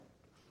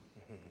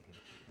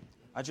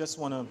I just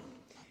want to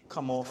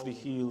come off the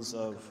heels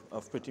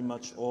of pretty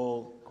much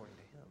all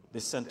the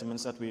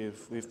sentiments that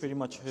we've pretty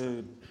much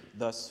heard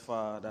thus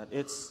far, that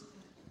it's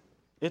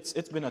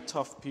been a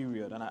tough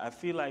period, and I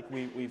feel like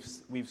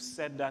we've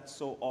said that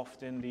so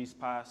often these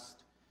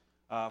past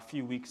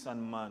few weeks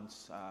and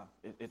months.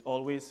 It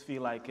always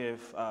feels like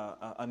if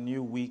a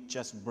new week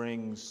just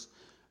brings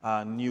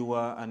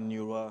newer and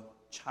newer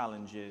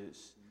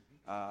challenges.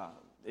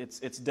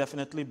 It's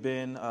definitely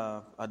been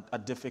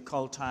a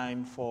difficult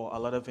time for a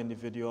lot of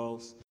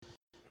individuals,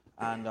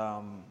 and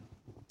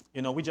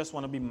we just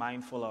want to be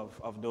mindful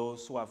of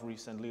those who have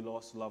recently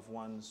lost loved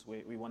ones.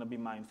 We want to be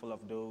mindful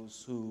of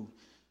those who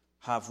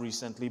have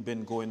recently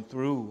been going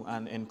through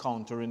and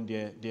encountering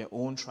their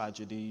own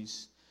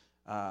tragedies.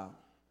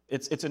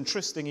 It's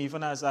interesting,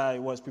 even as I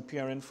was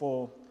preparing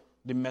for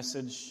the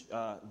message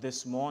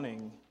this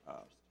morning,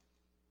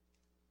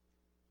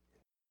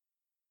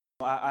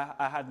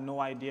 I had no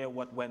idea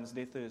what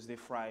Wednesday, Thursday,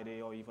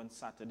 Friday, or even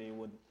Saturday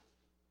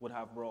would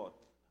have brought.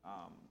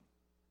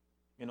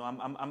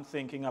 I'm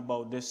thinking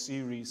about this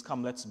series,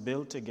 Come Let's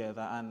Build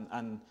Together,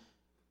 and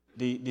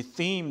the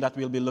theme that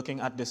we'll be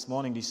looking at this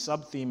morning, the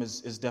sub-theme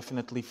is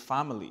definitely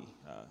family.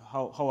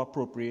 How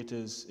appropriate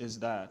is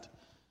that?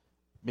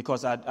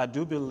 Because I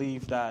do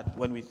believe that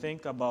when we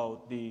think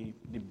about the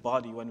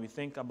body, when we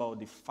think about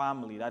the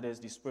family, that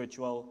is the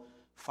spiritual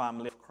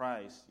family of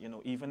Christ,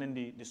 even in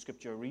the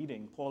scripture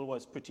reading, Paul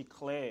was pretty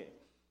clear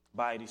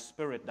by the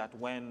Spirit that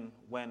when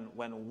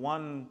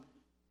one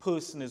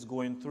person is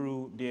going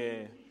through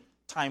their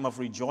time of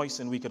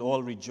rejoicing, we could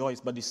all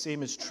rejoice. But the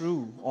same is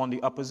true on the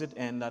opposite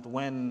end, that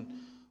when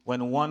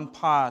one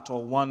part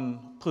or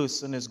one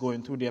person is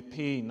going through their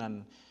pain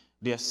and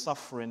their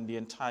suffering, the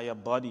entire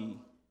body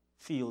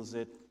feels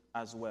it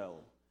as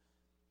well.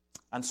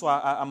 And so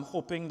I'm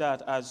hoping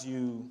that as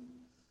you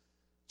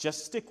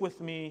just stick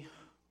with me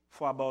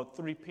for about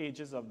 3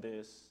 pages of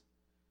this,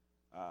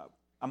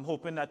 I'm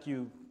hoping that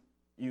you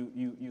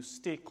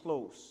stay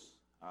close.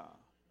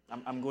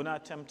 I'm going to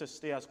attempt to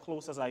stay as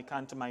close as I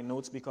can to my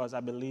notes, because I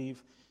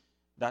believe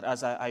that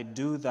as I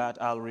do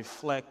that, I'll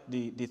reflect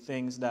the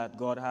things that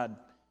God had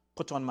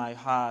put on my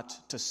heart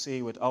to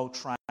say without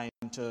trying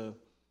to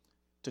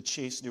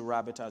chase the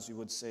rabbit, as you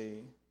would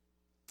say.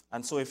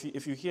 And so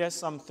if you hear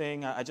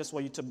something, I just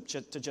want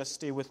you to just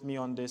stay with me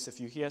on this. If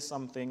you hear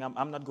something,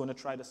 I'm not going to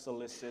try to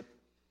solicit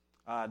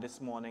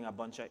this morning a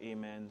bunch of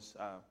amens.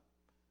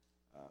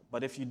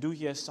 But if you do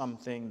hear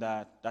something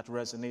that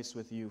resonates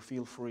with you,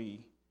 feel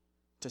free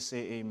to say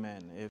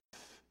amen.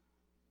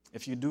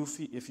 If you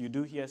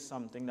do hear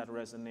something that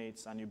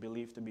resonates and you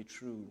believe to be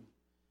true,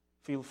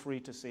 feel free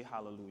to say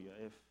hallelujah.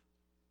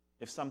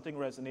 If something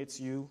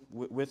resonates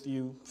with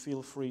you,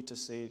 feel free to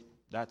say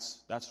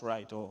that's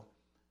right or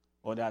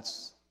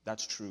that's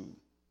true.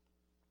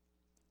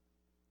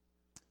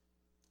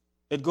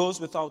 It goes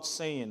without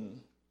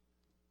saying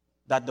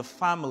that the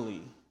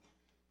family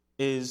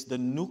is the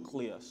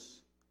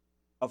nucleus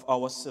of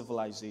our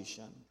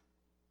civilization.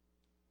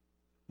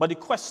 But the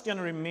question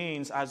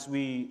remains, as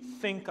we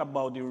think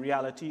about the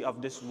reality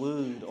of this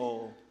word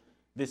or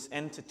this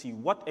entity,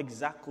 what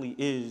exactly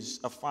is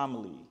a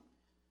family?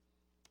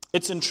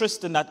 It's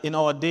interesting that in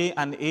our day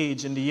and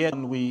age, in the year,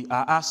 we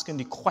are asking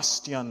the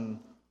question,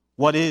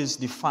 what is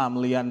the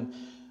family? And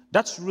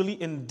that's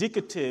really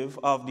indicative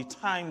of the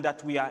time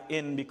that we are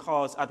in,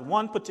 because at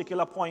one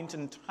particular point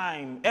in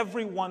time,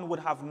 everyone would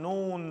have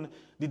known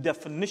the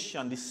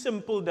definition, the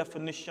simple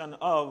definition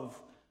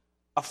of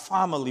a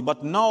family.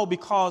 But now,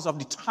 because of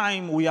the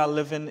time we are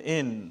living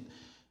in,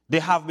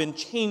 there have been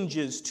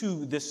changes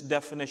to this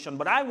definition.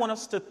 But I want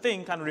us to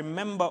think and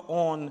remember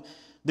on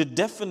the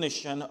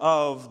definition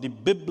of the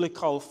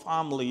biblical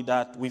family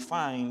that we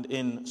find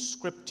in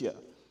Scripture.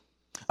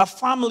 A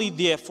family,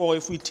 therefore,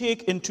 if we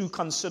take into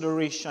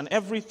consideration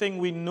everything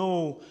we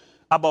know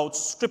about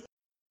Scripture,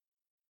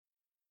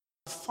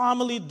 a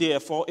family,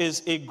 therefore,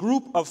 is a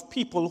group of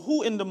people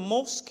who, in the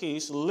most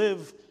case,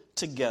 live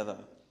together.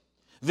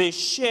 They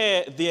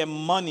share their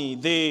money,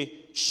 they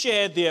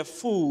share their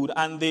food,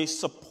 and they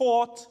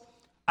support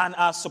and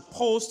are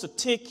supposed to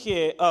take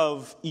care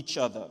of each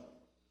other.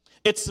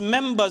 Its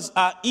members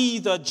are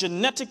either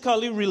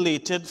genetically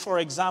related, for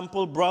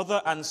example, brother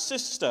and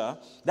sister,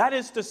 that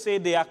is to say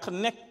they are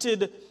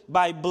connected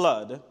by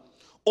blood,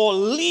 or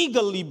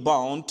legally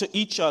bound to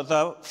each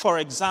other, for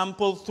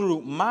example,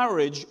 through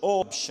marriage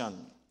or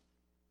adoption.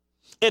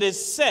 It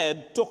is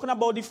said, talking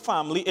about the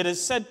family, it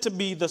is said to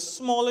be the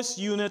smallest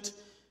unit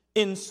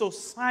in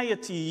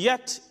society,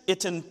 yet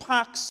it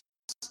impacts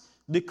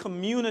the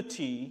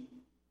community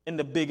in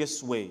the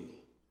biggest way.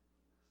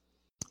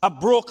 A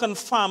broken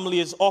family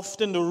is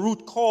often the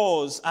root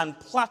cause and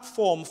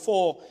platform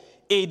for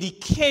a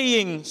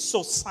decaying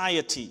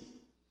society.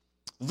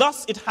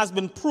 Thus, it has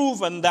been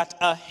proven that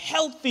a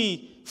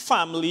healthy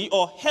family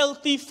or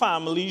healthy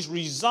families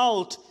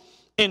result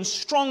in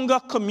stronger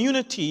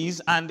communities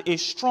and a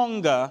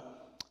stronger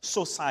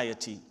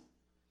society.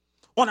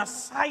 On a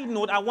side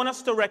note, I want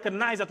us to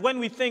recognize that when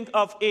we think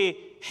of a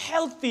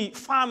healthy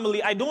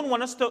family, I don't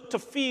want us to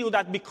feel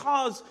that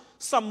because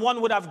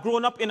someone would have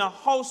grown up in a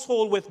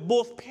household with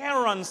both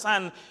parents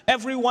and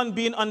everyone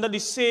being under the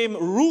same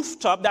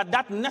rooftop,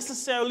 that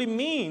necessarily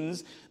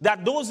means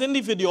that those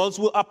individuals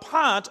were a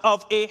part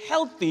of a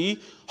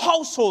healthy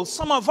household.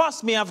 Some of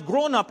us may have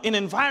grown up in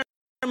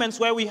environments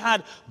where we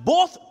had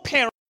both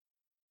parents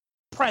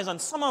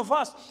present. Some of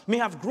us may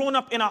have grown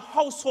up in a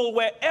household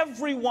where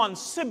everyone,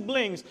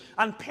 siblings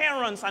and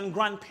parents and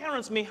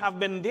grandparents may have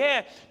been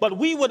there, but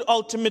we would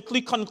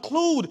ultimately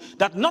conclude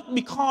that not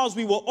because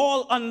we were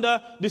all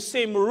under the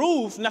same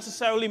roof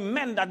necessarily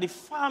meant that the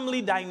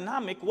family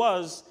dynamic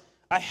was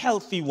a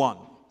healthy one.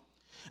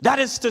 That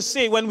is to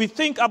say, when we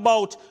think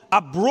about a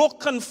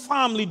broken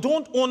family,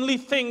 don't only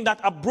think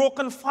that a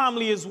broken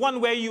family is one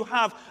where you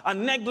have a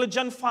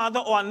negligent father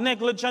or a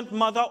negligent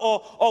mother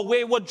or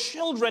wayward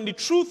children. The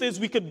truth is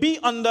we could be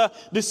under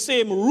the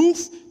same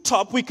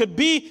rooftop, we could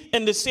be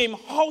in the same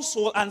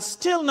household and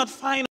still not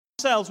find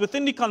ourselves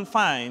within the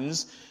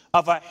confines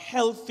of a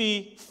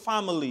healthy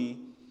family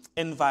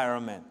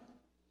environment.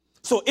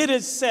 So it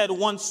is said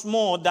once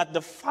more that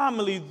the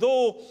family,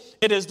 though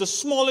it is the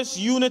smallest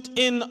unit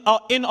in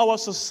our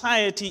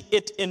society,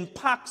 it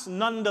impacts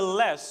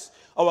nonetheless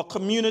our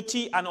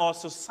community and our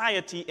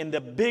society in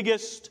the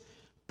biggest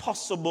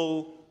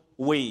possible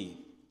way.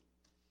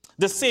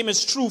 The same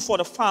is true for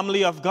the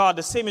family of God.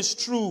 The same is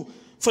true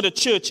for the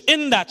church,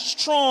 in that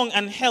strong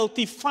and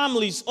healthy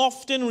families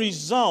often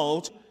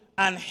result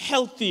in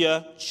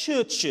healthier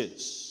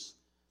churches.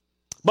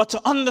 But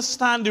to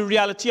understand the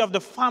reality of the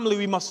family,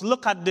 we must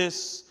look at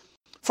this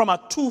from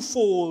a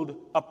twofold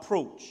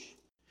approach.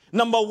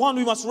 Number one,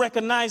 we must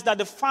recognize that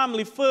the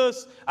family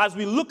first, as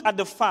we look at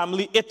the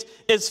family, it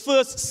is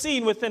first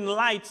seen within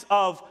light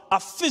of a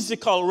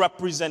physical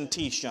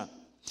representation.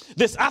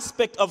 This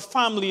aspect of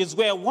family is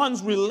where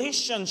one's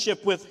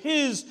relationship with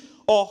his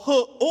or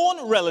her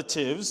own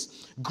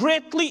relatives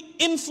greatly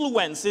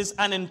influences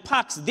and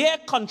impacts their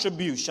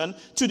contribution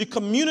to the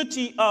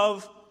community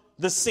of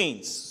the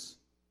saints.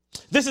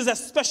 This is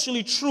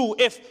especially true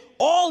if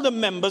all the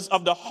members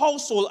of the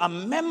household are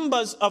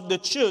members of the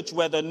church,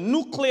 whether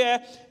nuclear,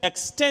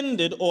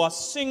 extended, or a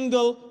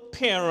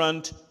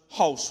single-parent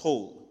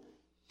household.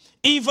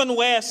 Even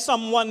where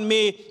someone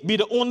may be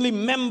the only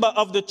member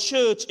of the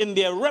church in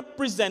their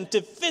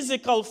representative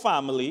physical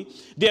family,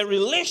 their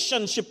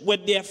relationship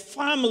with their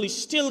family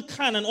still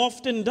can and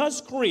often does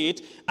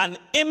create an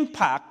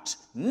impact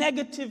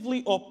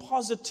negatively or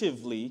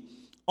positively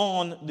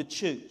on the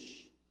church.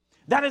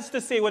 That is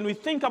to say, when we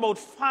think about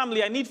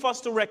family, I need for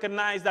us to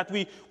recognize that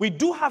we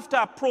do have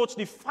to approach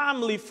the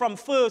family from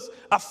first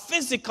a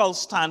physical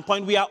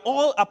standpoint. We are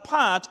all a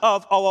part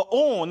of our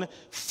own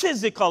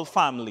physical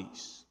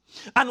families.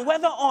 And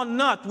whether or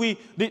not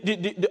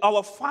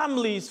our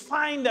families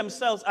find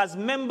themselves as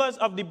members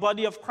of the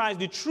body of Christ,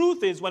 the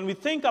truth is when we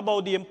think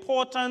about the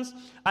importance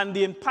and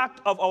the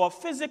impact of our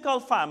physical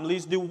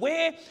families, the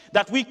way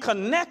that we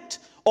connect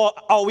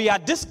or we are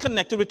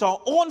disconnected with our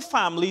own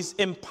families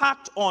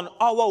impact on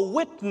our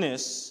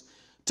witness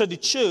to the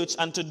church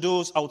and to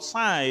those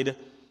outside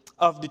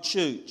of the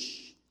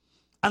church.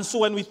 And so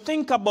when we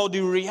think about the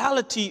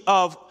reality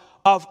of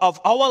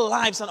our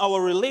lives and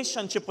our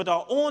relationship with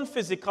our own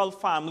physical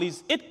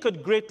families, it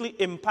could greatly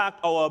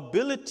impact our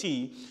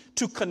ability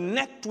to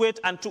connect with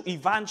and to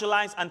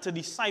evangelize and to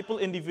disciple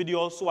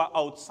individuals who are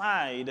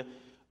outside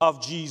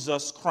of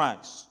Jesus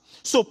Christ.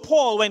 So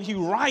Paul, when he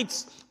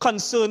writes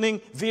concerning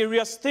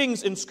various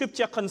things in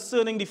Scripture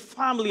concerning the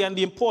family and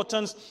the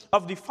importance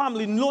of the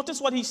family,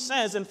 notice what he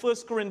says in 1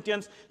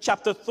 Corinthians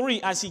chapter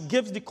 3 as he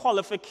gives the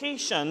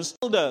qualifications.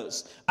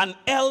 An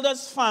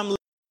elder's family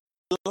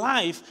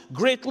life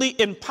greatly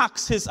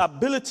impacts his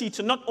ability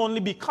to not only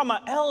become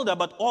an elder,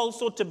 but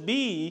also to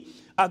be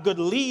a good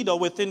leader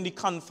within the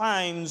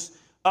confines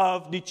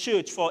of the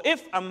church. For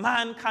if a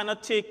man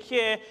cannot take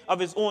care of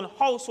his own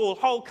household,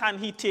 how can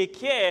he take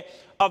care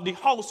of the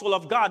household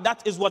of God?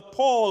 That is what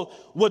Paul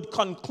would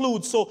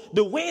conclude. So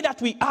the way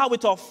that we are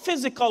with our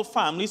physical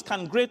families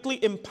can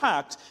greatly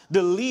impact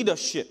the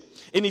leadership.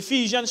 In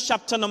Ephesians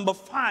chapter number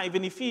 5,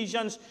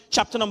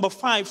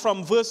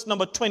 from verse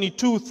number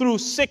 22 through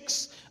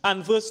 6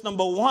 and verse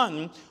number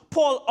 1,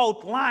 Paul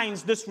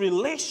outlines this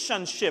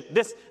relationship,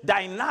 this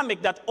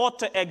dynamic that ought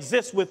to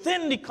exist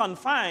within the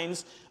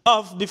confines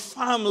of the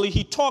family.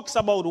 He talks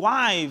about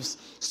wives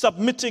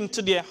submitting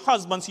to their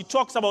husbands. He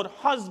talks about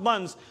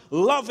husbands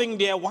loving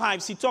their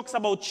wives. He talks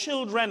about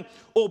children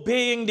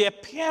obeying their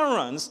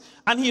parents.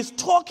 And he is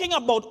talking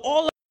about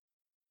all of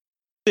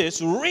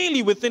this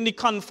really within the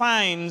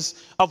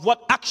confines of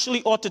what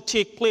actually ought to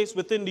take place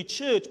within the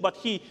church. But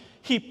he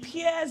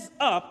pairs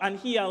up and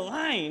he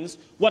aligns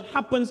what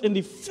happens in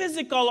the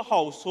physical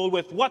household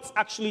with what's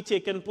actually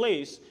taking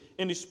place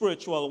in the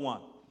spiritual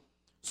one.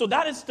 So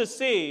that is to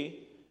say,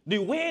 the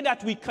way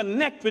that we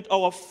connect with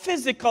our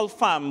physical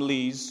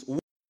families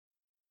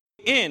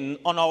in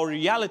on our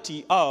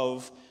reality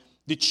of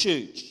the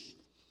church.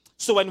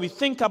 So when we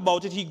think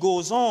about it, he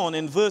goes on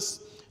in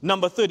verse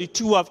number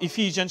 32 of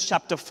Ephesians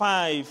chapter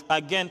 5,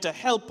 again to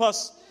help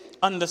us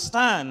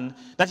understand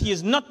that he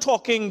is not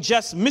talking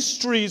just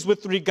mysteries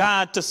with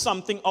regard to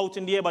something out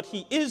in the air, but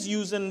he is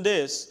using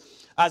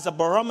this as a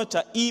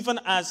barometer even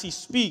as he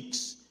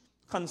speaks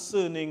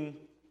concerning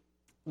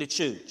the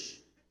church.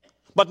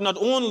 But not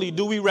only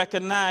do we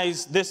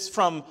recognize this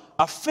from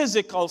a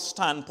physical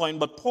standpoint,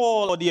 but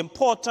Paul, or the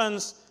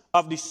importance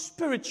of the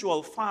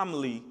spiritual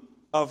family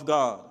of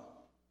God.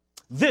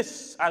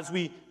 This, as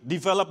we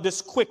develop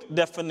this quick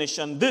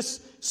definition,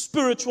 this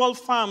spiritual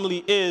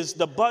family is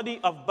the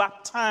body of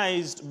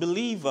baptized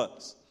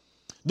believers,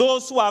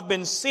 those who have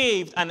been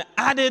saved and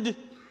added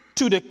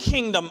to the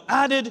kingdom,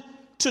 added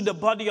to the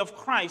body of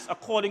Christ,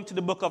 according to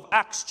the book of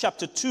Acts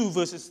chapter 2,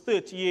 verses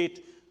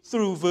 38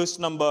 through verse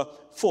number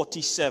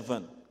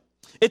 47.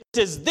 It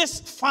is this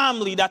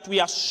family that we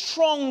are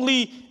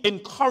strongly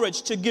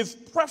encouraged to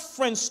give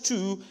preference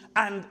to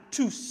and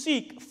to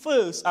seek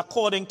first,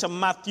 according to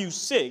Matthew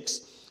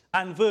 6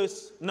 and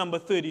verse number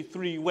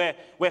 33, where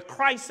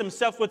Christ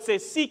himself would say,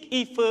 seek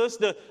ye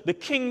first the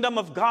kingdom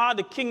of God,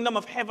 the kingdom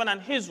of heaven,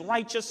 and his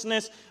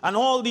righteousness, and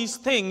all these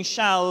things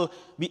shall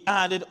be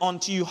added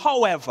unto you.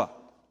 However,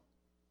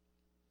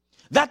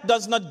 that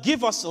does not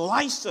give us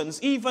license,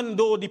 even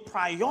though the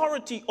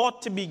priority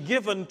ought to be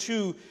given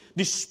to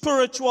the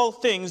spiritual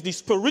things, the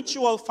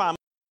spiritual family.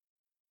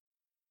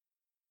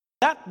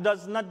 That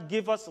does not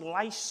give us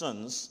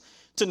license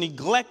to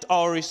neglect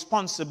our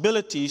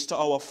responsibilities to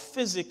our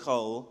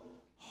physical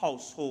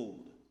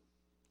household.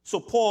 So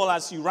Paul,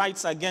 as he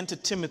writes again to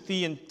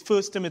Timothy in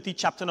 1 Timothy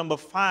chapter number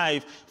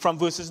 5, from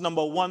verses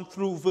number 1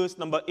 through verse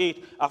number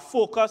 8, a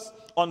focus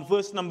on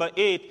verse number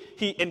 8,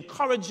 he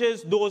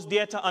encourages those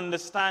there to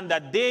understand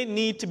that they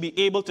need to be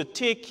able to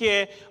take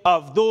care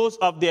of those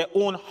of their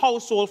own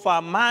household. For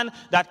a man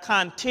that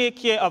can't take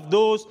care of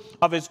those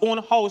of his own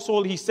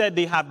household, he said,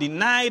 they have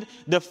denied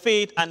the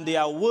faith and they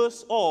are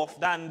worse off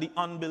than the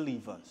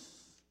unbelievers.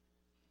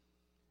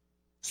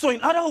 So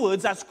in other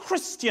words, as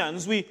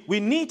Christians, we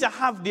need to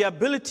have the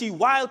ability,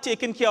 while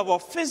taking care of our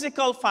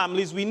physical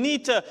families, we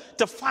need to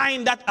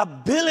find that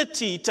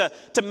ability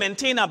to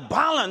maintain a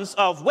balance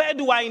of where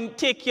do I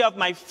take care of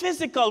my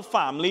physical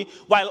family,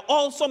 while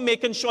also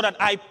making sure that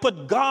I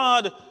put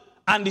God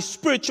and the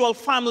spiritual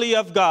family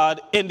of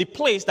God in the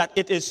place that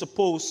it is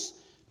supposed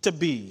to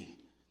be.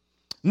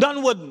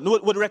 None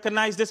would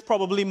recognize this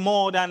probably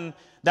more than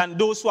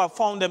those who have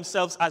found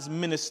themselves as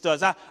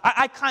ministers.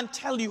 I can't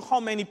tell you how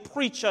many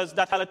preachers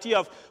that reality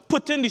of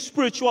putting the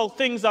spiritual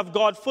things of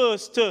God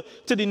first to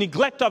the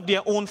neglect of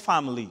their own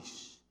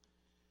families.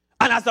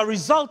 And as a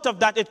result of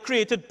that, it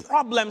created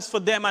problems for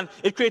them, and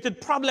it created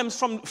problems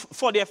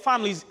for their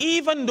families.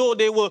 Even though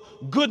they were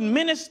good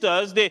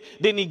ministers, they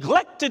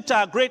neglected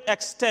to a great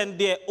extent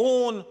their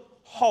own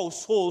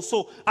household.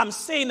 So I'm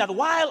saying that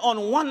while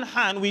on one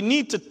hand we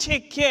need to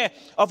take care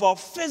of our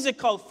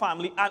physical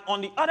family, and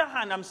on the other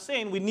hand I'm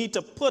saying we need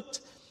to put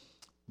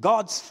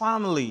God's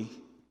family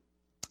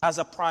as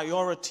a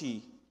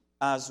priority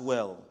as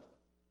well.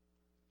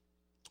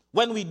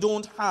 When we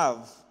don't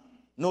have,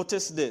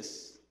 notice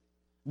this,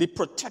 the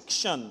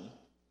protection,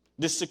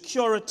 the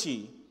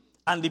security,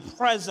 and the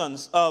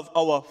presence of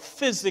our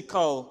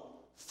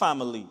physical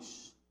families,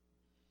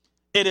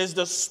 it is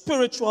the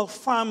spiritual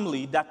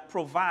family that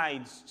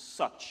provides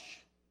such.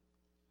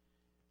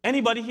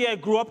 Anybody here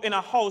grew up in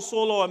a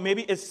household, or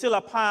maybe is still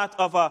a part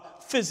of a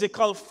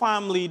physical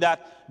family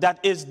that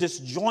is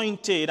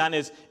disjointed and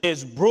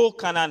is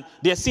broken, and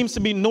there seems to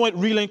be no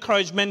real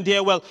encouragement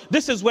there? Well,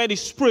 this is where the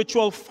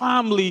spiritual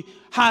family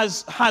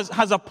has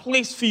a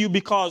place for you,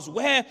 because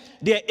where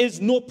there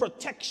is no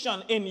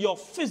protection in your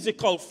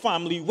physical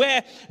family,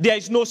 where there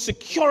is no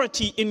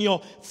security in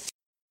your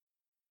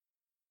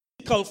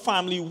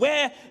family,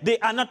 where they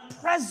are not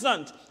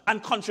present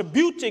and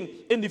contributing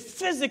in the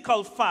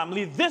physical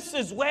family, this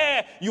is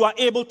where you are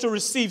able to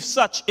receive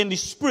such in the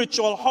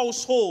spiritual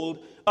household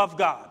of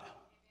God.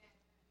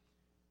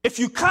 If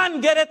you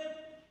can't get it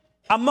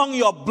among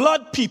your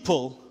blood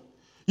people,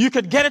 you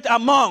could get it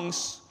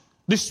amongst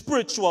the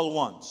spiritual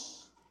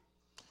ones.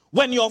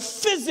 When your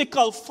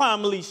physical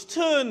families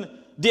turn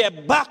their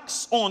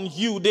backs on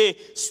you, they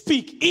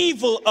speak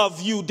evil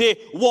of you, they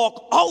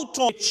walk out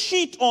on,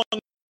 cheat on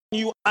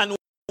you, and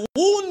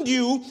wound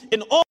you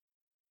in all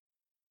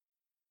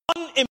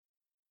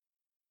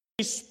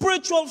a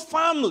spiritual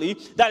family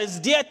that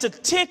is there to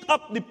take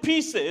up the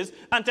pieces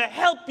and to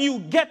help you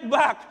get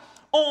back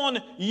on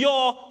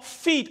your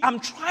feet. I'm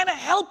trying to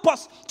help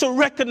us to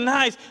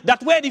recognize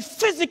that where the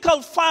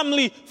physical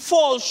family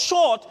falls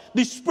short,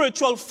 the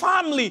spiritual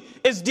family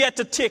is there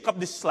to take up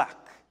the slack.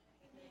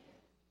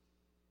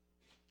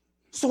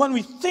 So when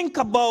we think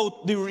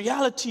about the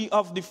reality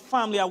of the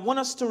family, I want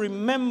us to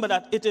remember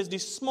that it is the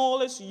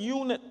smallest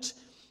unit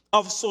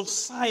of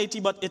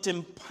society, but it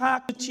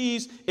impacts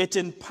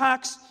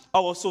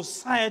our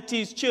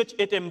society's church,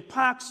 it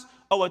impacts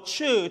our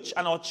church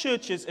and our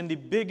churches in the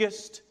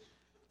biggest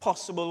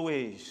possible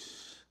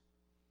ways.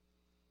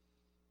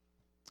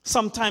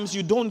 Sometimes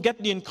you don't get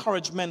the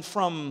encouragement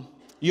from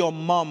your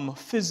mom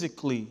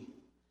physically,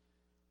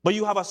 but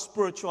you have a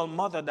spiritual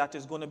mother that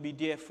is going to be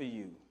there for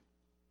you.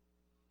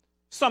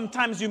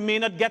 Sometimes you may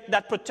not get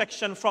that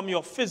protection from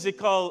your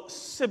physical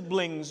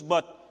siblings,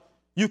 but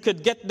you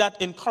could get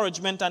that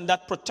encouragement and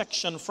that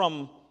protection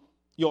from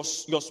your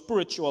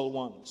spiritual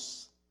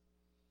ones.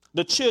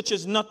 The church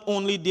is not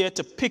only there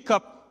to pick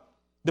up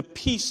the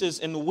pieces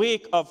in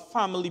wake of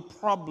family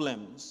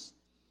problems,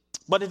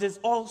 but it is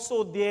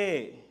also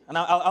there, and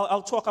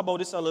I'll talk about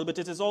this a little bit,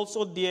 it is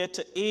also there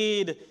to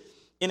aid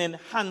in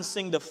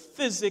enhancing the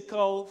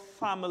physical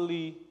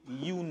family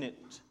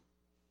unit.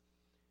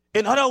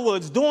 In other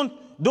words,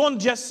 don't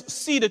just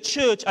see the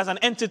church as an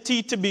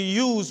entity to be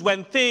used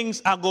when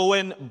things are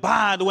going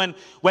bad, when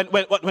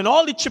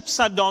all the chips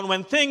are down,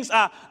 when things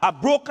are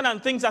broken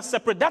and things are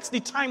separate. That's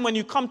the time when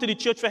you come to the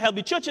church for help.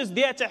 The church is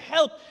there to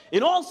help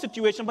in all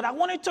situations, but I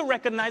want you to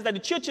recognize that the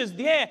church is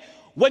there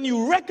when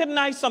you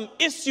recognize some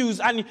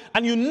issues and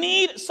you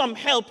need some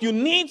help, you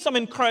need some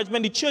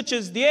encouragement. The church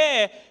is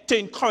there to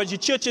encourage. The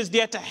church is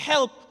there to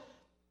help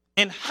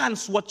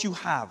enhance what you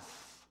have.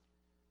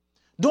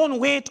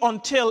 Don't wait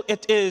until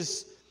it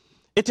is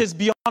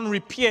beyond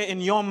repair in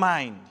your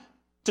mind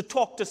to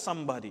talk to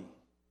somebody.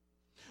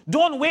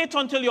 Don't wait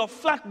until you're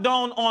flat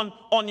down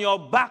on your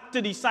back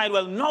to decide,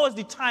 well, now is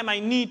the time I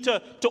need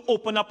to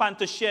open up and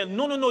to share.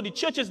 No. The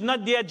church is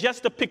not there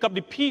just to pick up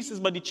the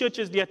pieces, but the church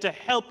is there to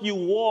help you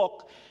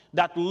walk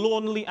that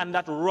lonely and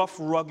that rough,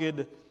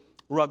 rugged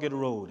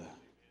road.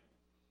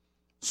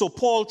 So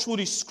Paul, through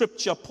the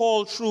scripture,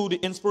 Paul, through the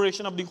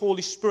inspiration of the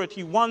Holy Spirit,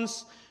 he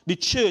wants the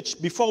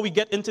church, before we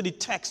get into the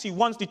text, he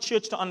wants the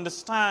church to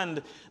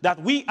understand that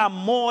we are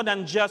more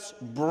than just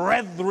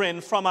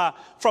brethren from a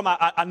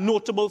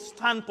notable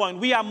standpoint.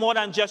 We are more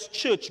than just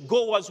church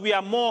goers. We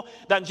are more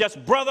than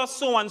just brother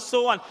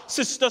so-and-so and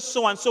sister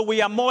so-and-so.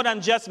 We are more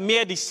than just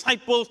mere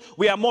disciples.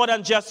 We are more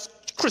than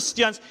just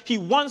Christians. He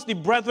wants the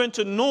brethren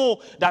to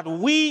know that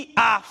we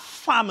are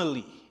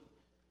family.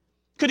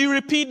 Could you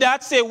repeat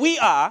that? Say, we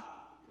are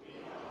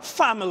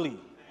family.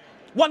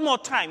 One more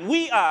time.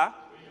 We are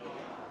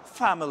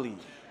family.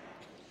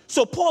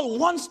 So Paul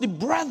wants the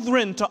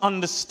brethren to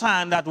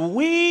understand that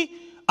we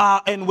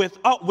are, and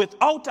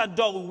without a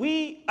doubt,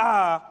 we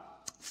are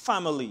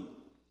family.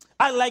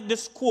 I like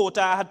this quote.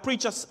 I had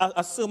preached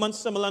a sermon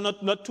similar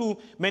not too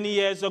many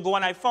years ago,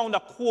 and I found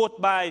a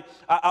quote by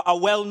a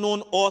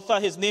well-known author.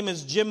 His name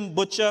is Jim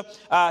Butcher.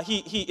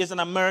 He is an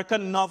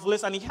American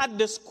novelist, and he had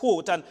this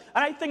quote, and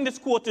I think this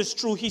quote is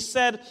true. He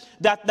said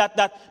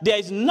that there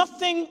is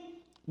nothing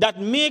that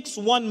makes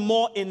one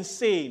more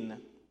insane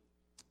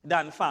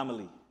than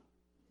family.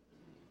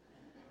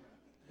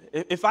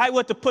 If I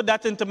were to put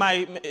that into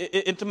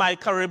my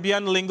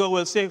Caribbean lingo,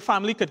 we'll say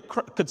family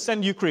could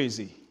send you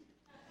crazy.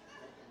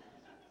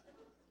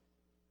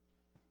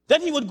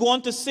 Then he would go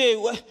on to say,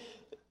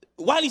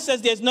 while he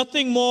says there's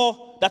nothing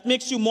more that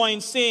makes you more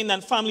insane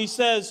than family,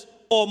 says,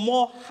 or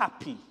more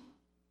happy,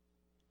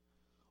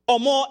 or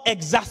more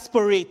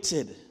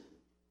exasperated,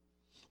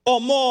 or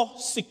more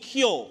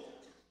secure.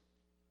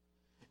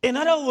 In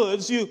other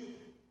words,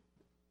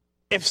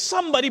 if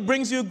somebody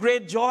brings you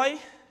great joy,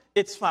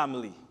 it's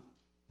family.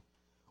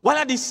 While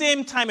at the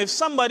same time, if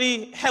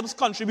somebody helps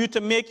contribute to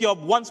make your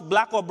once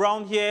black or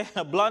brown hair,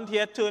 blonde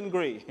hair turn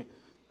gray,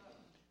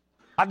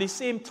 at the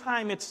same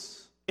time,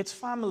 it's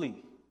family.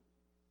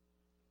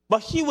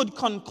 But he would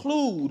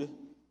conclude,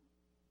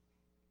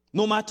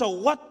 no matter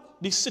what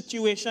the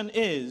situation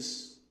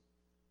is,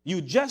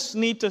 you just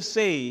need to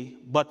say,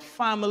 but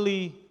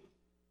family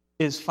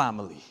is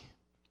family.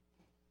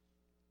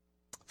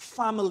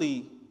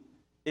 Family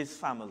is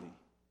family.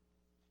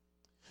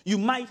 You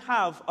might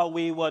have a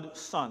wayward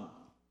son,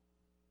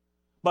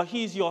 but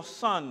he's your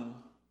son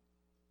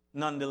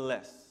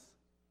nonetheless.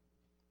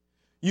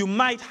 You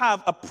might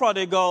have a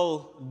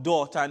prodigal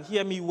daughter, and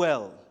hear me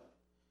well,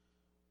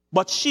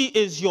 but she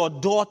is your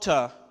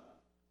daughter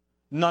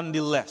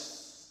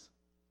nonetheless.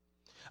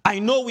 I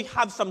know we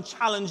have some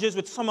challenges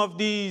with some of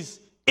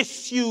these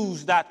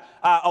issues that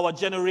our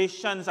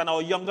generations and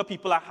our younger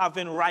people are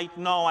having right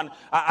now, and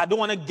I don't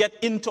want to get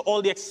into all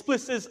the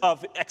explicits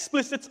of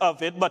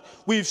it, but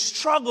we've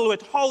struggled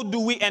with how do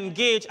we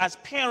engage as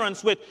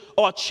parents with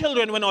our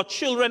children when our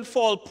children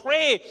fall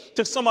prey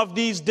to some of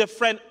these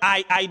different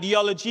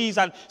ideologies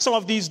and some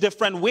of these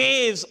different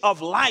ways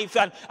of life,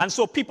 and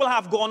so people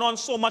have gone on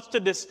so much to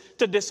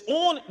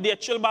disown their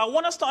children. But I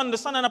want us to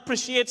understand and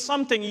appreciate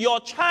something. Your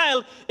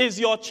child is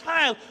your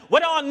child.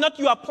 Whether or not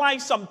you apply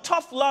some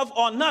tough love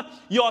or not,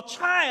 your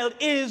child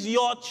is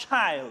your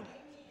child.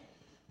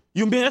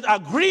 You may not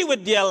agree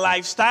with their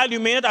lifestyle. You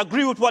may not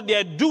agree with what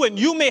they're doing.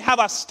 You may have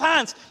a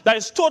stance that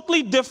is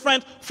totally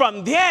different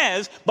from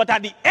theirs. But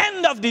at the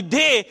end of the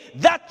day,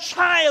 that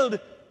child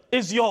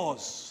is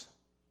yours.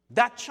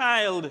 That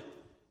child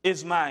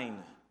is mine.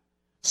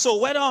 So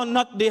whether or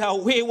not they are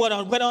wayward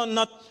or whether or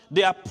not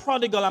they are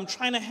prodigal, I'm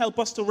trying to help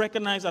us to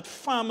recognize that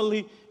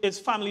family is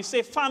family.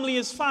 Say, family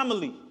is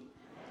family.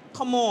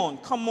 Come on,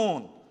 come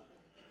on.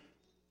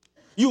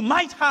 You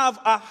might have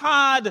a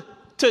hard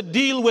to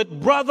deal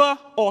with brother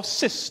or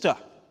sister,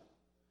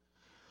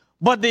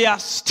 but they are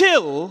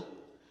still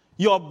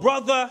your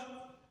brother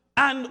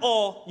and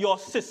or your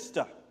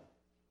sister.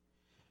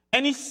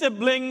 Any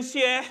siblings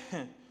here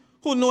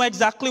who know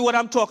exactly what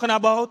I'm talking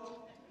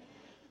about?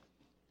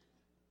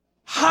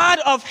 Hard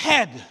of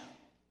head,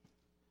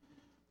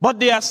 but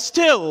they are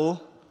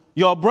still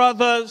your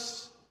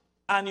brothers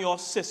and your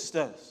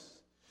sisters.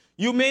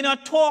 You may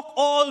not talk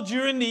all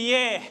during the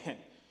year,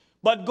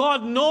 but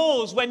God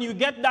knows when you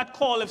get that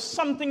call, if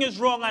something is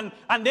wrong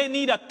and they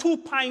need 2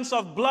 pints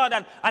of blood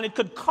and it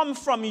could come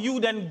from you,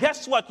 then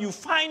guess what? You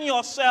find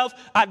yourself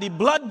at the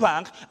blood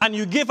bank and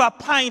you give a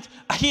pint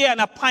here and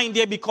a pint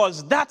there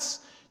because that's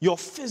your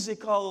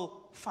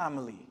physical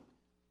family.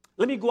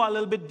 Let me go a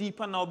little bit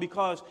deeper now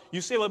because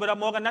you say, well, Brother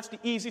Morgan, that's the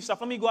easy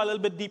stuff. Let me go a little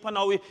bit deeper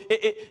now.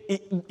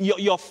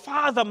 Your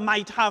father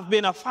might have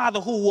been a father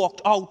who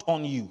walked out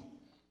on you,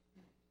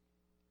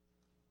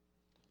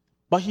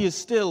 but he is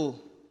still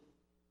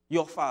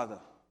your father.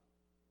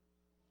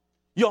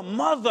 Your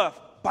mother,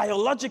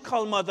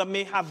 biological mother,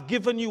 may have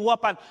given you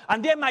up,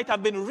 and there might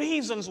have been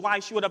reasons why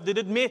she would have did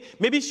it.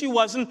 Maybe she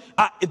wasn't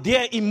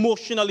there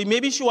emotionally,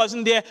 maybe she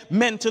wasn't there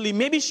mentally,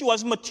 maybe she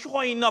wasn't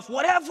mature enough,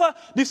 whatever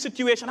the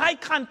situation. I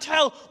can't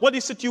tell what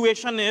the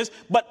situation is,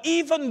 but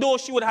even though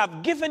she would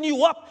have given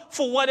you up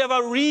for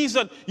whatever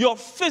reason, your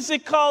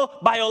physical,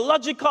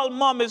 biological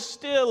mom is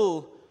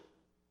still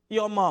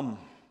your mom.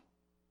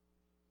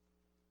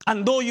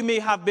 And though you may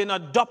have been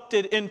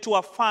adopted into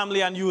a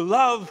family and you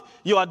love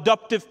your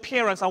adoptive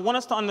parents, I want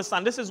us to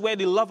understand this is where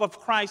the love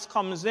of Christ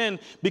comes in,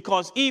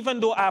 because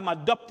even though I'm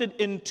adopted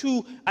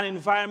into an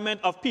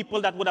environment of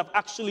people that would have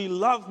actually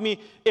loved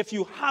me, if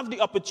you have the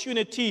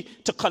opportunity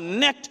to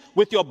connect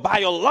with your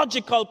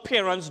biological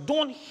parents,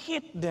 don't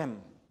hate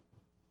them.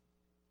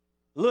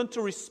 Learn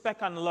to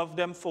respect and love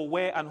them for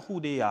where and who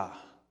they are.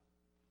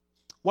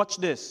 Watch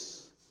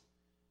this.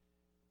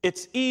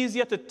 It's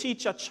easier to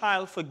teach a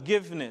child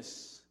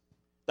forgiveness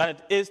than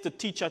it is to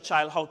teach a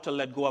child how to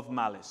let go of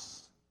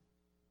malice.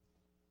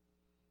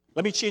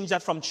 Let me change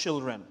that from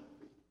children.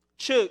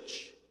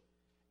 Church,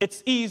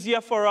 it's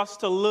easier for us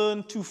to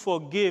learn to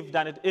forgive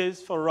than it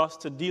is for us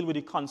to deal with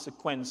the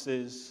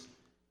consequences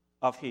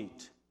of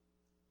hate.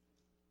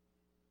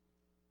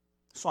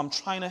 So I'm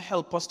trying to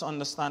help us to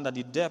understand that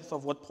the depth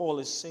of what Paul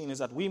is saying is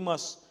that we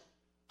must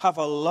have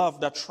a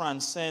love that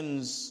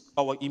transcends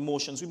our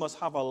emotions. We must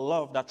have a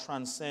love that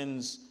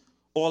transcends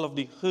all of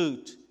the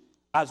hurt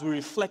as we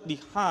reflect the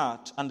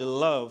heart and the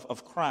love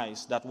of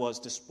Christ that was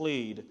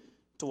displayed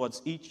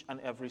towards each and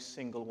every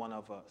single one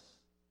of us.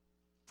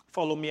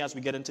 Follow me as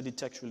we get into the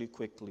text really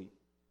quickly.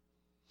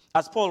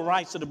 As Paul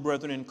writes to the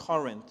brethren in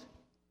Corinth,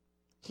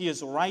 he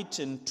is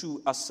writing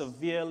to a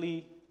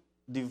severely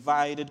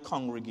divided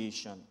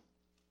congregation.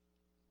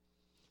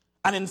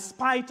 And in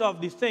spite of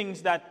the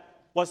things that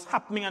was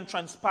happening and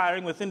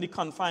transpiring within the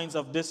confines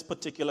of this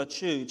particular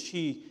church,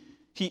 he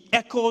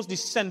echoes the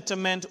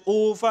sentiment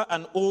over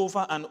and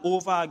over and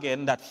over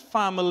again that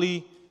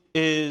family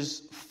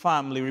is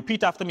family.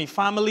 Repeat after me,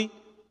 family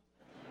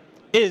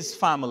is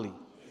family.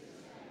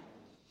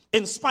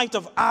 In spite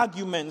of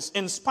arguments,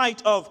 in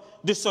spite of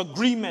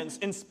disagreements,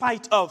 in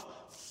spite of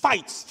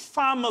fights,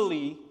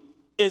 family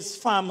is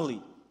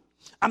family.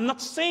 I'm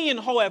not saying,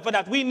 however,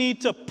 that we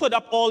need to put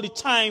up all the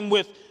time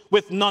with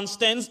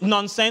nonsense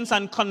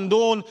and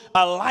condone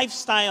a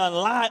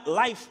lifestyle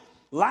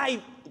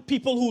and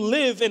people who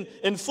live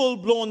in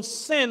full-blown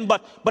sin,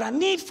 but I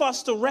need for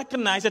us to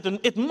recognize that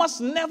it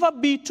must never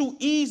be too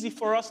easy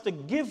for us to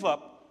give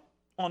up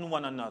on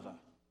one another.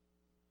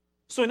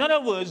 So in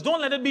other words,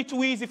 don't let it be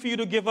too easy for you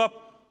to give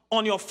up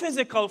on your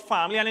physical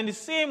family, and in the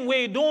same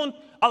way, don't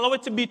allow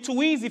it to be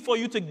too easy for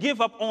you to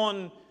give up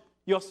on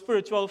your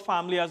spiritual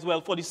family as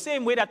well. For the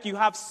same way that you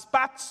have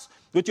spats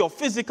with your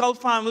physical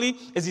family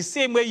is the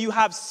same way you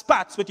have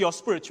spats with your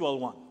spiritual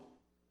one.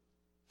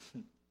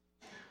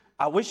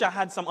 I wish I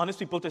had some honest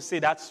people to say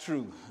that's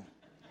true.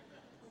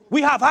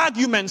 We have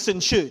arguments in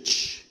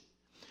church.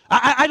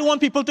 I don't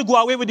want people to go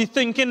away with the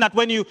thinking that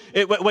when you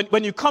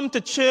come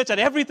to church that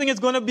everything is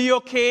going to be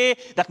okay,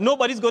 that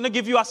nobody's going to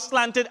give you a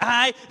slanted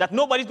eye, that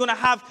nobody's going to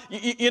have,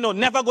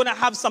 never going to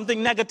have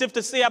something negative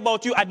to say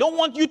about you. I don't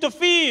want you to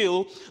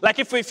feel like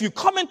if you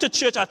come into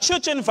church, a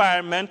church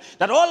environment,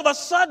 that all of a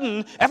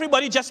sudden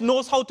everybody just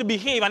knows how to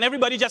behave and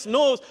everybody just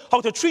knows how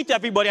to treat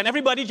everybody and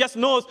everybody just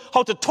knows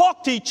how to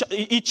talk to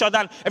each other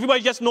and everybody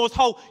just knows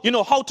how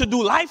to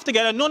do life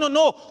together.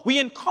 No. We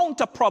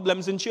encounter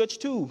problems in church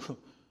too.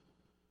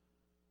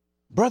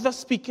 Brother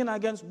speaking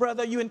against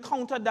brother, you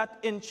encounter that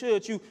in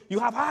church. You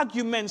have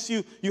arguments,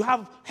 you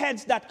have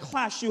heads that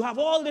clash, you have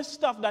all this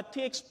stuff that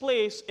takes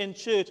place in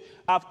church.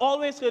 I've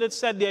always heard it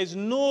said there is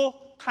no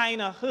kind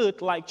of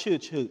hurt like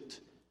church hurt.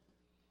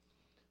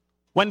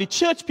 When the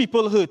church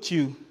people hurt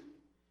you,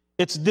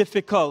 it's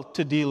difficult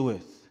to deal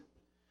with.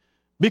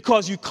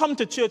 Because you come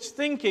to church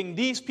thinking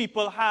these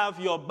people have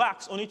your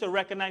backs, only to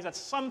recognize that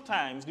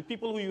sometimes the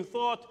people who you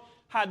thought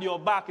had your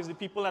back is the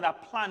people that are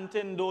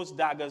planting those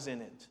daggers in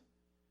it.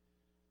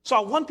 So I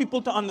want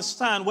people to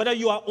understand, whether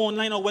you are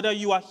online or whether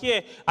you are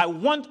here, I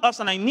want us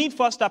and I need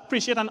for us to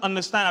appreciate and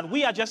understand that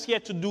we are just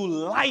here to do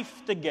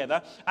life together.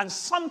 And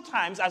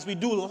sometimes as we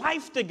do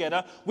life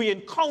together, we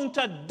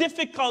encounter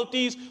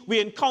difficulties, we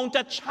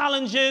encounter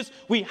challenges,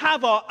 we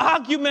have our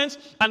arguments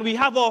and we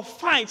have our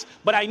fights.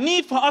 But I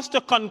need for us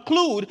to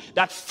conclude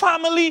that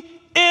family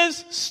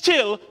is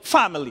still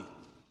family.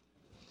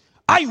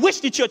 I wish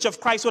the Church of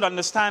Christ would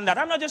understand that.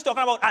 I'm not just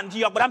talking about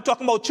Antioch, but I'm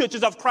talking about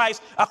churches of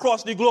Christ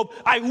across the globe.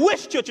 I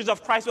wish churches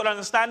of Christ would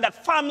understand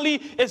that family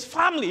is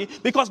family,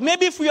 because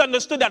maybe if we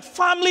understood that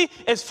family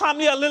is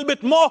family a little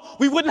bit more,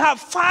 we wouldn't have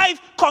 5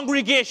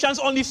 congregations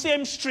on the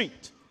same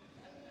street.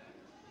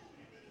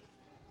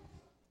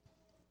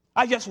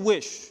 I just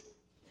wish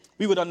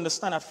we would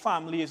understand that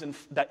family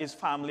is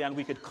family, and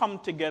we could come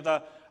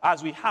together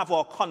as we have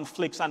our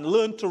conflicts and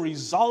learn to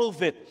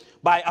resolve it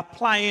by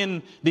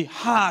applying the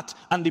heart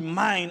and the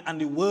mind and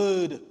the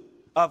word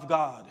of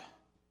God.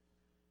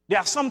 There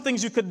are some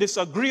things you could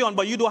disagree on,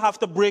 but you don't have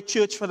to break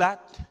church for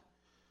that.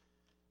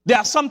 There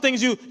are some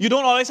things you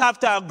don't always have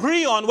to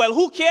agree on. Well,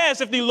 who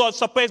cares if the Lord's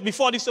Supper is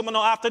before the sermon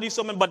or after the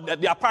sermon?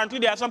 But apparently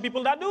there are some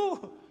people that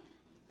do.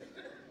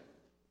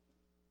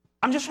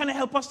 I'm just trying to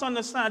help us to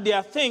understand there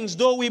are things,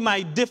 though we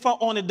might differ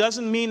on, it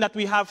doesn't mean that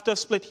we have to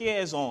split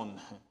hairs on.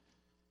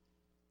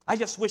 I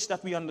just wish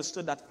that we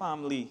understood that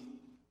family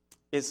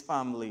is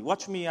family.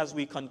 Watch me as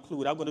we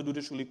conclude. I'm going to do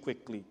this really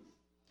quickly.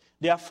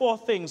 There are 4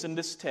 things in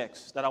this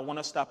text that I want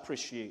us to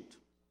appreciate.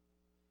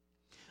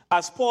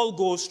 As Paul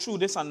goes through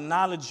this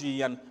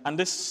analogy and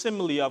this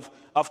simile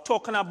of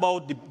talking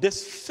about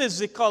this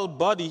physical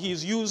body,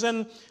 he's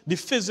using the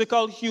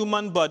physical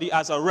human body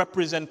as a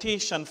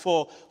representation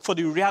for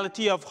the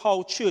reality of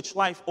how church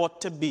life ought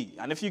to be.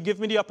 And if you give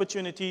me the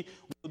opportunity,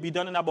 we'll be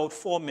done in about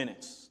 4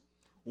 minutes.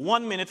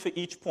 1 minute for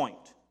each point.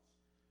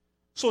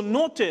 So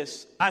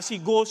notice, as he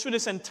goes through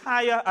this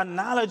entire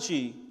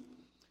analogy,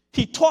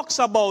 he talks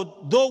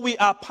about, though we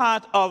are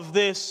part of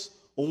this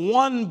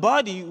one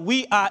body,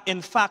 we are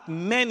in fact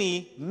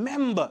many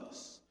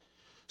members.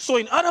 So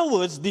in other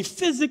words, the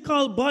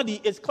physical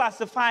body is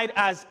classified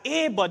as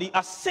a body,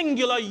 a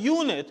singular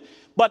unit,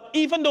 but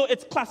even though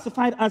it's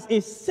classified as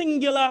a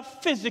singular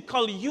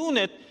physical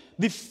unit,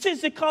 the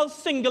physical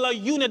singular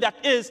unit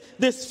that is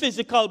this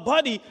physical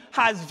body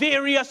has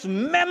various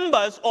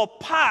members or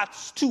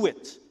parts to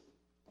it.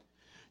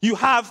 You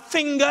have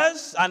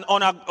fingers, and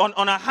on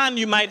a hand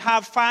you might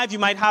have 5, you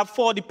might have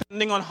 4,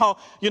 depending on how,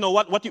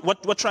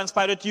 what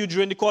transpired to you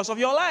during the course of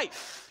your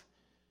life.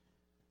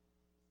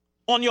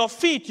 On your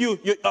feet,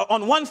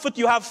 on one foot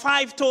you have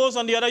 5 toes,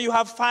 on the other you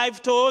have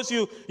 5 toes,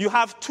 you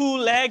have 2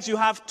 legs, you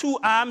have 2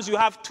 arms, you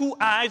have 2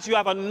 eyes, you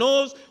have a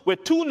nose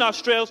with 2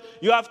 nostrils,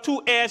 you have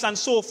 2 ears, and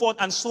so forth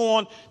and so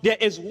on. There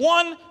is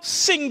one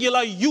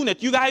singular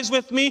unit. You guys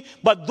with me?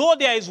 But though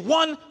there is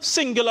one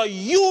singular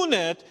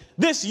unit,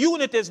 this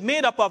unit is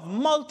made up of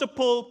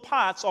multiple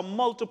parts or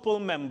multiple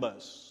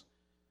members.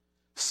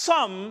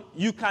 Some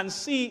you can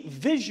see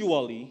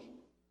visually,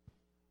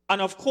 and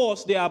of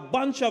course there are a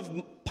bunch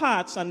of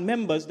parts and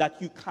members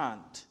that you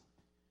can't.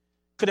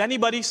 Could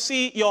anybody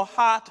see your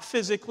heart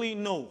physically?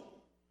 No.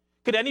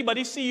 Could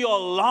anybody see your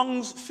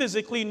lungs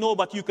physically? No,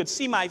 but you could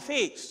see my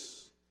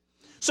face.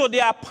 So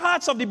there are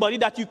parts of the body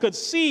that you could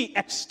see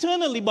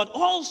externally, but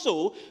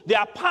also there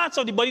are parts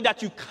of the body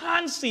that you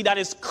can't see that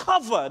is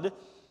covered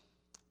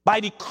by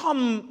the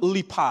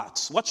comely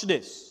parts. Watch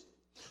this.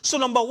 So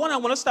number 1, I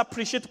want us to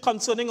appreciate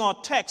concerning our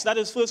text. That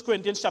is 1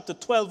 Corinthians chapter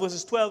 12,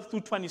 verses 12 through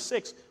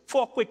 26.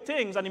 4 quick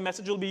things, and the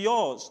message will be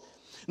yours.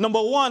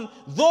 Number 1,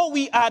 though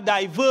we are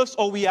diverse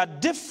or we are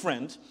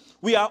different,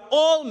 we are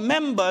all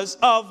members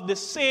of the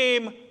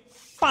same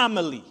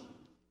family.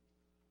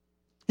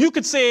 You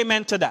could say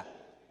amen to that.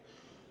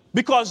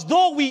 Because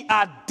though we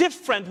are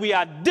different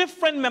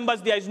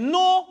members. There is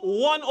no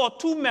 1 or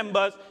 2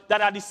 members that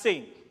are the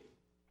same.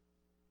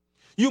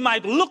 You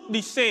might look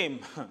the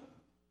same.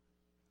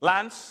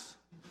 Lance?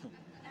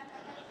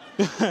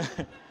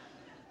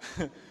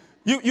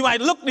 you might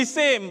look the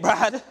same,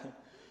 Brad.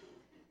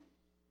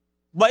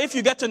 But if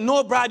you get to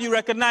know Brad, you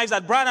recognize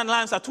that Brad and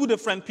Lance are 2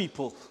 different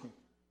people.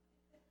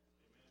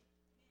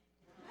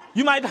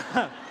 You might...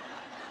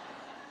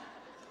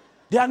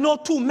 There are no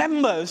 2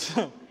 members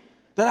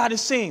that are the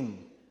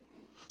same.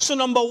 So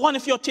number 1,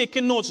 if you're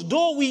taking notes,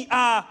 though we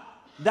are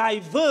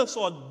diverse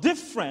or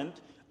different,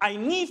 I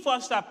need for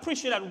us to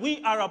appreciate that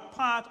we are a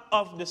part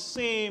of the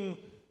same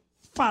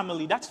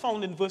family. That's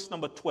found in verse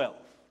number 12.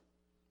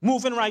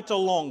 Moving right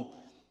along.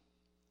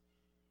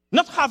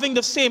 Not having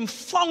the same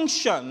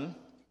function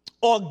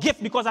or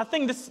gift, because I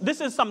think this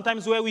is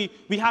sometimes where we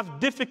have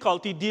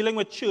difficulty dealing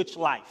with church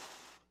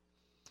life.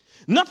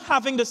 Not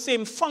having the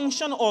same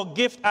function or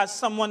gift as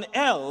someone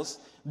else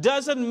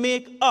doesn't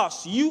make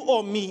us, you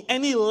or me,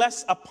 any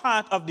less a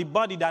part of the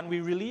body than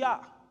we really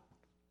are.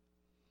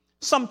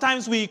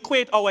 Sometimes we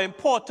equate our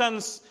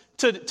importance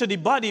to the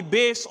body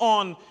based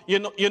on,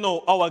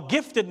 our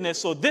giftedness.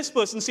 So this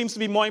person seems to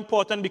be more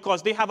important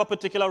because they have a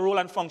particular role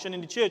and function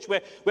in the church,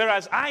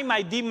 whereas I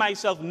might deem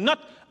myself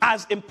not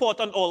as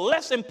important or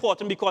less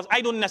important because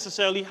I don't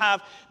necessarily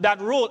have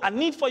that role. I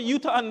need for you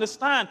to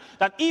understand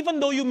that even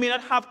though you may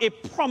not have a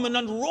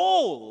prominent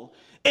role,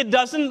 it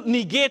doesn't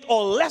negate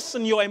or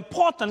lessen your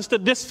importance to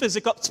this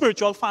physical,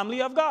 spiritual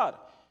family of God.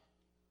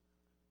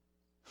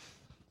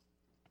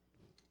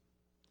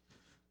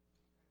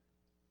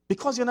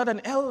 Because you're not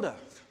an elder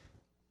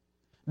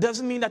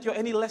doesn't mean that you're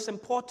any less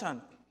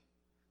important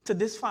to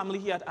this family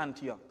here at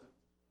Antioch.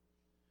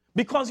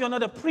 Because you're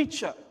not a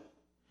preacher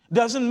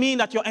doesn't mean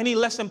that you're any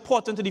less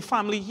important to the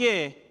family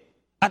here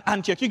at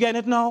Antioch. You get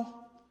it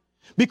now?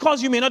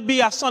 Because you may not be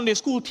a Sunday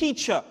school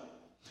teacher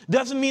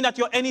doesn't mean that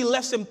you're any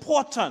less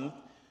important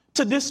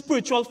to this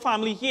spiritual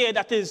family here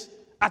that is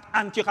at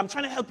Antioch. I'm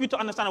trying to help you to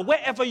understand that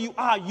wherever you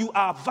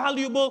are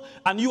valuable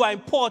and you are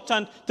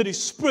important to the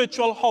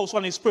spiritual house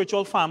and the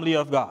spiritual family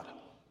of God.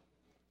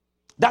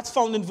 That's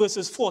found in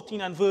verses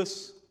 14 and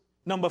verse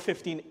number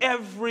 15.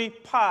 Every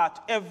part,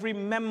 every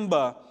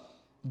member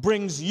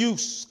brings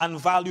use and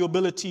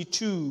valuability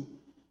to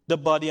the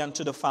body and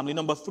to the family.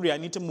 Number 3, I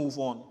need to move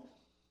on.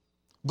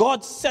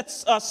 God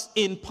sets us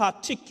in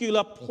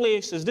particular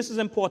places. This is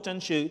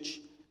important, church.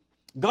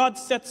 God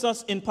sets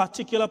us in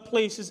particular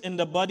places in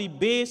the body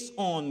based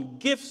on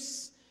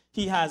gifts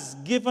he has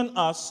given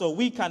us so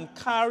we can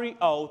carry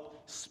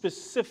out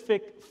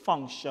specific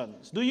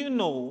functions. Do you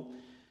know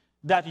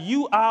that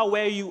you are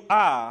where you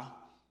are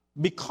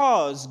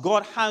because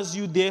God has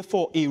you there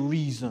for a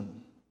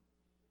reason?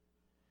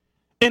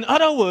 In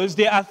other words,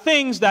 there are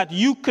things that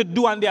you could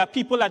do and there are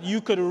people that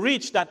you could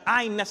reach that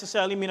I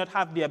necessarily may not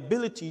have the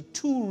ability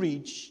to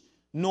reach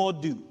nor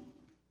do.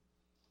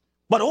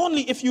 But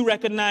only if you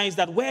recognize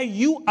that where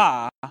you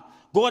are,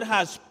 God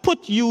has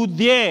put you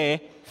there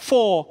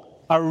for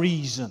a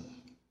reason.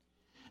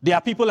 There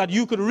are people that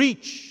you could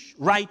reach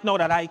right now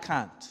that I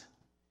can't.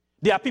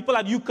 There are people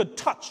that you could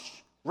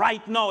touch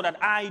right now that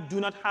I do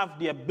not have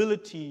the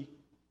ability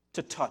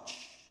to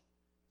touch.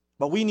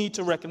 But we need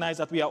to recognize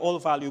that we are all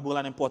valuable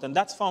and important.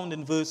 That's found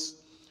in verse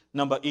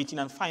number 18.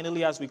 And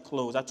finally, as we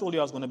close, I told you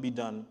I was going to be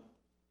done.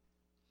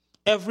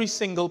 Every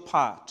single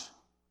part,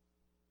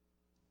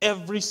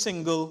 every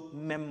single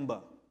member,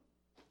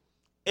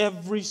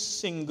 every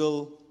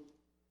single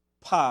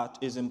part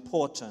is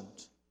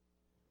important.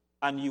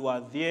 And you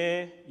are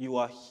there, you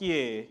are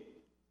here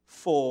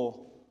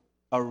for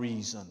a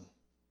reason.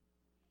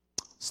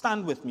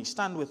 Stand with me,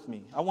 stand with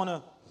me. I want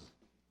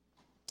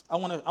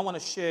to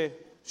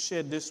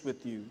share this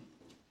with you.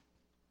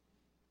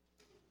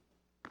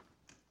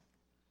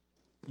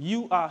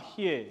 You are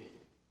here.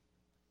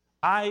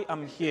 I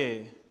am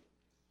here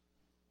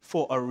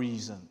for a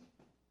reason.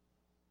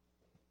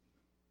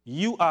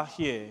 You are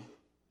here.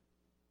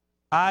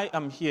 I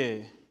am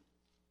here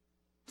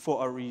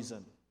for a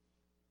reason.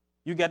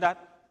 You get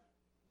that?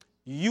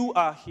 You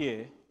are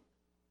here.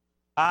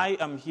 I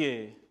am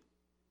here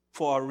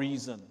for a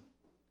reason.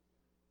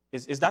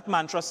 Is that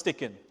mantra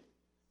sticking?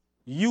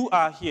 You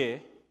are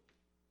here.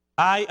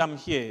 I am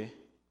here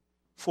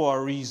for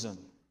a reason.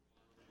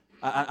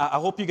 I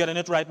hope you're getting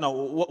it right now.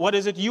 What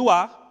is it you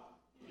are?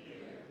 Here.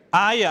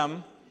 I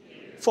am.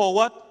 Here. For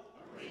what?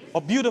 Oh,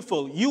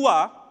 beautiful. You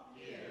are.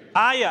 Here.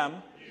 I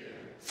am. Here.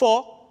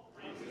 For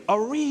a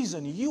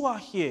reason. You are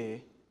here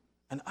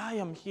and I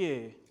am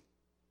here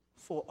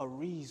for a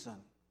reason.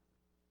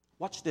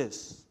 Watch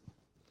this.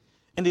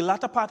 In the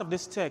latter part of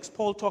this text,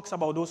 Paul talks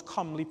about those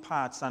comely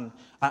parts and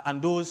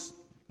those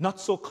not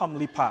so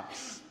comely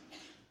parts.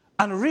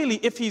 And really,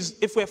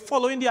 if we're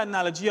following the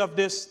analogy of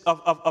this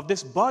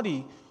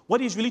body, what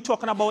he's really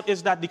talking about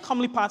is that the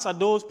comely parts are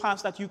those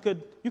parts that you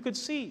could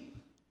see.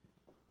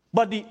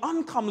 But the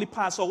uncomely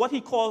parts, or what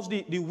he calls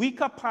the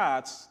weaker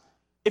parts,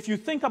 if you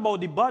think about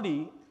the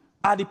body,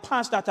 are the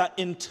parts that are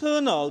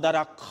internal, that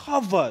are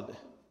covered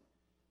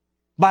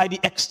by the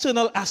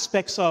external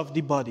aspects of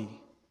the body.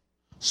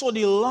 So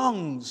the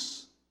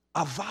lungs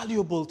are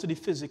valuable to the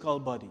physical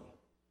body.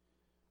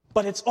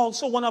 But it's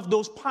also one of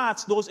those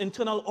parts, those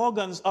internal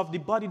organs of the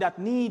body that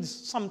needs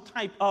some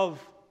type of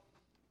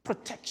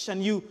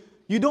protection. You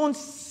don't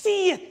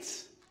see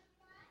it.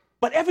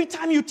 But every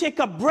time you take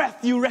a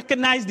breath, you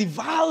recognize the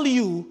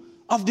value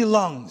of the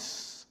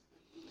lungs.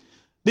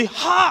 The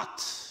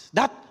heart,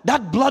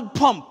 that blood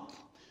pump,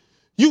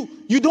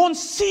 you don't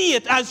see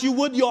it as you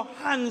would your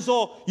hands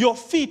or your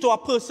feet or a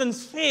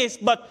person's face,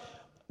 but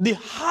the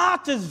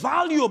heart is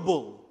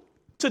valuable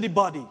to the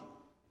body.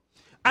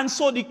 And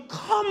so the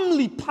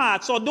comely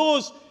parts, or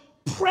those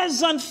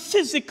present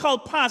physical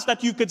parts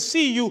that you could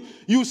see,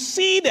 you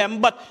see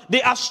them, but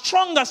they are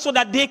stronger so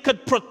that they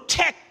could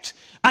protect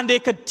and they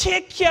could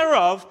take care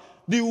of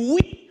the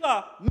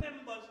weaker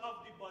members of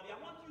the body.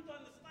 I want you to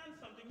understand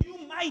something.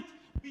 You might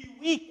be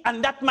weak,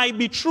 and that might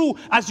be true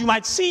as you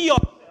might see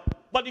yourself,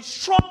 but the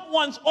strong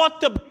ones ought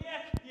to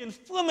bear the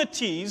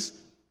infirmities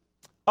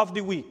of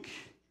the weak.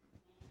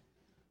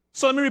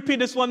 So let me repeat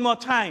this one more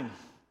time.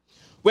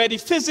 Where the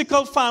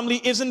physical family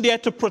isn't there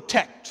to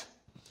protect,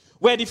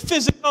 where the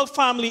physical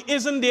family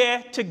isn't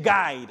there to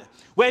guide,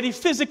 where the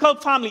physical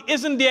family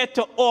isn't there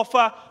to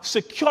offer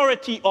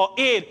security or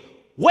aid,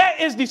 where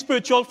is the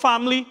spiritual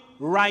family?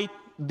 Right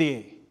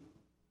there.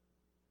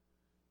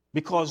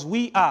 Because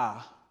we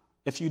are,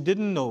 if you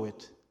didn't know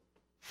it,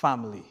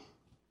 family.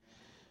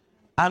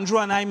 Andrew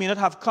and I may not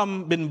have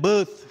been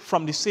birthed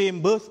from the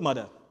same birth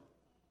mother.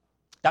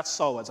 That's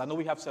Sowards. I know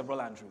we have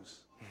several Andrews.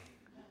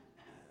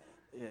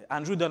 Yeah,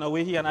 Andrew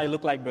Dunaway, he and I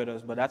look like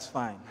brothers, but that's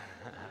fine.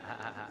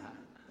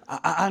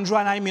 Andrew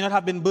and I may not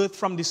have been birthed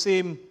from the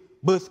same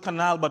birth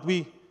canal, but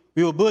we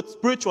were birthed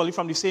spiritually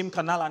from the same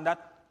canal, and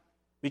that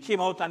we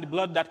came out and the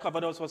blood that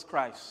covered us was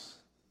Christ.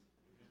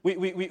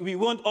 We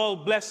weren't all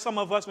blessed, some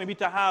of us maybe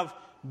to have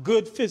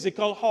good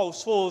physical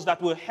households that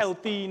were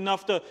healthy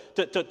enough to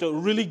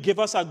really give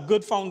us a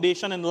good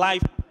foundation in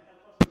life,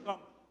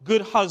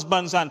 good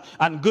husbands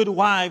and good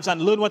wives,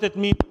 and learn what it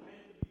means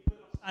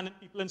and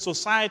people in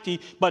society.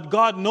 But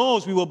God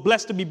knows we were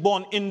blessed to be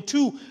born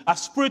into a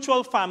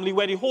spiritual family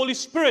where the Holy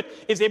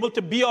Spirit is able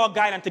to be our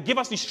guide and to give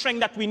us the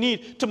strength that we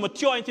need to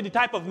mature into the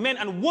type of men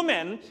and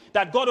women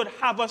that God would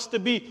have us to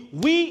be.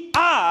 We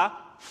are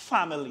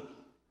family.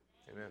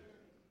 Amen.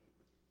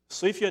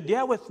 So if you're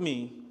there with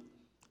me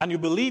and you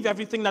believe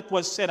everything that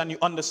was said and you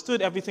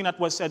understood everything that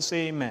was said,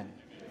 say amen.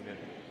 Amen.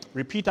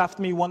 Repeat after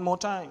me one more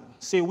time.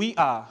 Say, we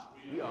are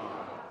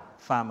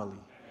family.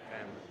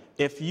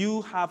 If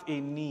you have a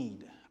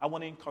need, I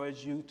want to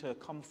encourage you to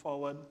come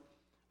forward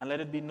and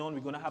let it be known. We're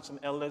going to have some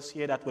elders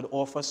here that would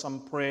offer some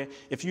prayer.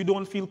 If you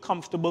don't feel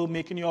comfortable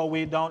making your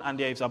way down and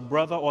there is a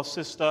brother or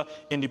sister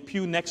in the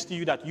pew next to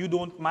you that you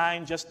don't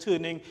mind just turning